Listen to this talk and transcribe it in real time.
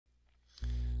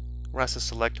we're asked to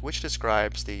select which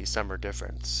describes the sum or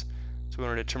difference. So we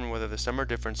want to determine whether the sum or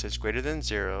difference is greater than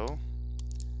 0,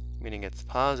 meaning it's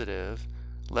positive,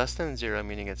 less than 0,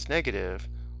 meaning it's negative,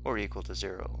 or equal to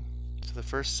 0. So the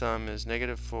first sum is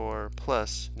 -4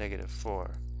 plus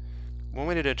 -4. One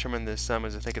way to determine this sum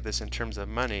is to think of this in terms of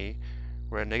money,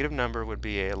 where a negative number would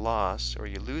be a loss, or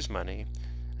you lose money,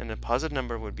 and a positive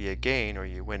number would be a gain, or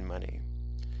you win money.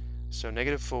 So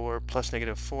 -4 plus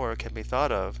 -4 can be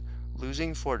thought of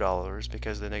losing $4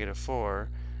 because of the -4,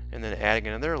 and then adding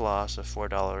another loss of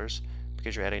 $4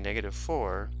 because you're adding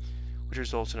 -4, which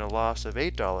results in a loss of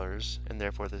 $8, and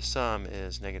therefore the sum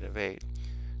is -8.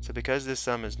 So because this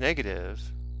sum is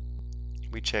negative,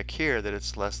 we check here that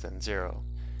it's less than 0.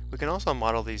 We can also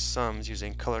model these sums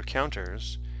using color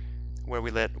counters, where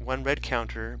we let one red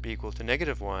counter be equal to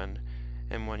 -1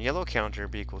 and one yellow counter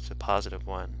be equal to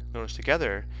 +1. Notice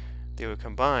together they would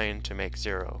combine to make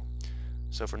 0.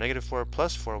 So for -4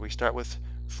 plus 4, we start with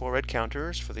 4 red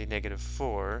counters for the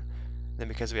 -4. Then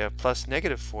because we have plus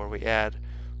 -4, we add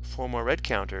 4 more red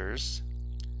counters,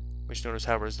 which notice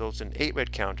how results in 8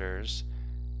 red counters,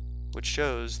 which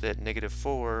shows that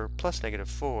 -4 plus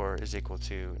 -4 is equal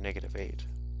to -8.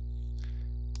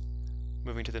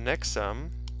 Moving to the next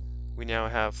sum, we now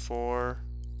have 4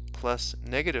 plus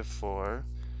 -4.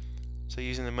 So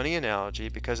using the money analogy,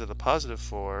 because of the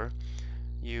 +4,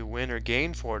 you win or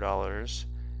gain $4,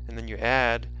 and then you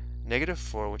add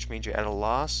 -4, which means you add a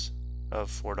loss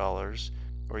of $4,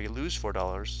 or you lose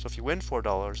 $4. So if you win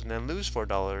 $4 and then lose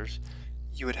 $4,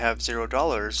 you would have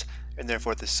 $0, and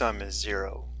therefore the sum is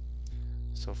 0.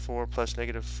 So 4 plus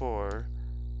 -4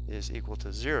 is equal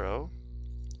to 0.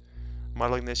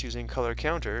 Modeling this using color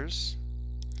counters,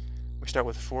 we start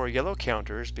with 4 yellow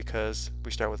counters because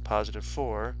we start with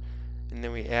 +4, and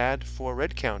then we add 4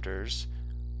 red counters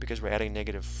because we're adding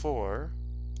 -4,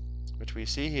 which we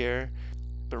see here.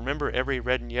 But remember, every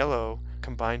red and yellow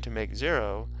combine to make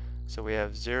 0, so we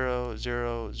have 0,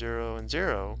 0, 0, and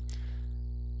 0,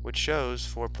 which shows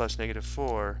 4 plus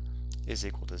 -4 is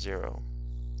equal to 0.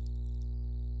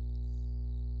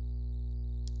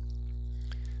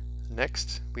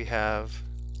 Next, we have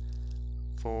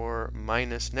 4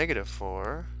 minus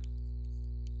 -4.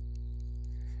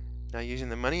 Now using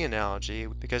the money analogy,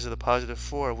 because of the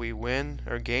 +4, we win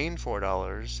or gain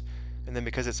 $4, and then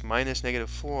because it's minus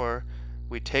 -4,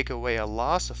 we take away a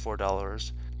loss of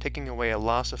 $4. Taking away a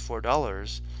loss of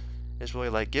 $4 is really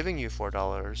like giving you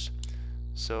 $4.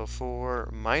 So 4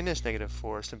 minus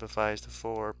 -4 simplifies to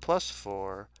 4 plus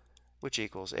 4, which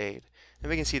equals 8. And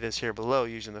we can see this here below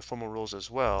using the formal rules as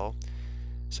well.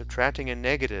 Subtracting a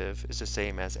negative is the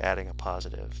same as adding a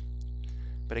positive.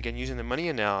 But again, using the money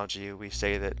analogy, we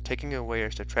say that taking away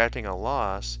or subtracting a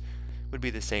loss would be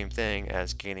the same thing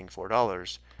as gaining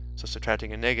 $4. So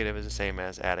subtracting a negative is the same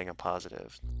as adding a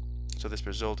positive. So this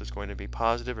result is going to be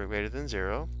positive or greater than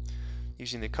 0.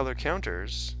 Using the color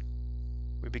counters,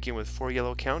 we begin with 4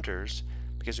 yellow counters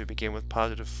because we begin with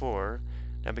 +4.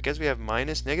 Now because we have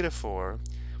minus -4,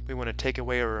 we want to take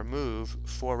away or remove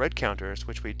 4 red counters,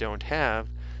 which we don't have,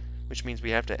 which means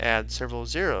we have to add several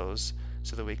zeros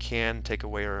so that we can take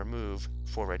away or remove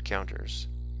 4 red counters.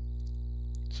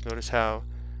 So notice how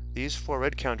these 4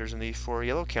 red counters and these 4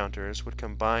 yellow counters would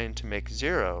combine to make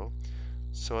 0.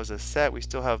 So as a set, we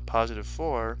still have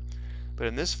 +4, but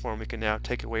in this form we can now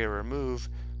take away or remove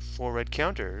 4 red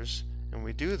counters. And when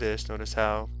we do this, notice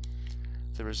how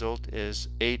the result is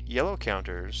 8 yellow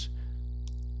counters,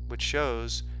 which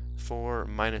shows 4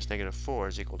 minus -4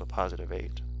 is equal to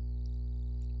 +8.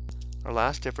 Our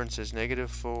last difference is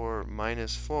 -4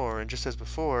 minus 4, and just as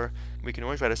before, we can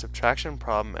always write a subtraction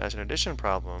problem as an addition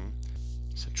problem.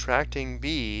 Subtracting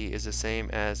b is the same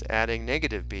as adding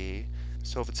 -b,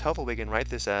 so if it's helpful we can write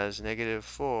this as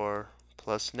 -4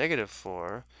 plus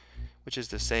 -4, which is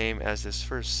the same as this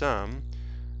first sum.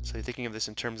 So you're thinking of this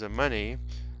in terms of money,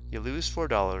 you lose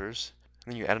 $4,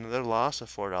 and then you add another loss of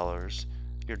 $4,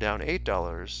 you're down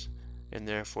 $8, and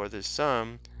therefore this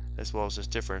sum, as well as this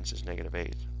difference, is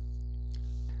 -8.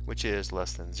 Which is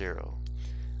less than 0.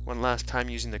 One last time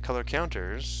using the color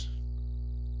counters.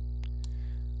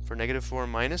 For -4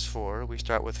 minus 4, we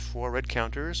start with 4 red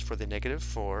counters for the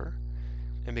 -4,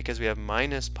 and because we have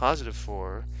minus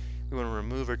 +4, we want to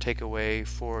remove or take away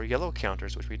 4 yellow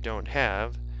counters, which we don't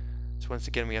have. So once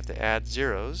again we have to add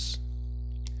zeros.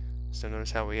 So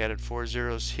notice how we added 4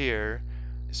 zeros here.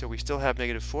 So we still have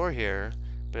 -4 here,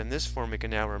 but in this form we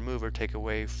can now remove or take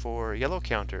away 4 yellow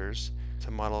counters to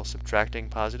model subtracting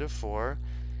 +4.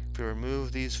 If we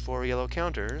remove these 4 yellow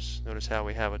counters, notice how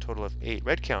we have a total of 8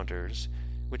 red counters,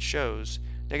 which shows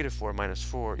 -4 minus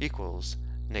 4 equals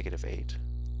 -8.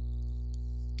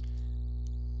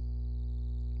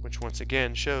 which once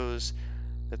again shows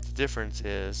that the difference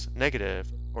is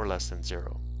negative or less than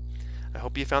 0. I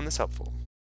hope you found this helpful.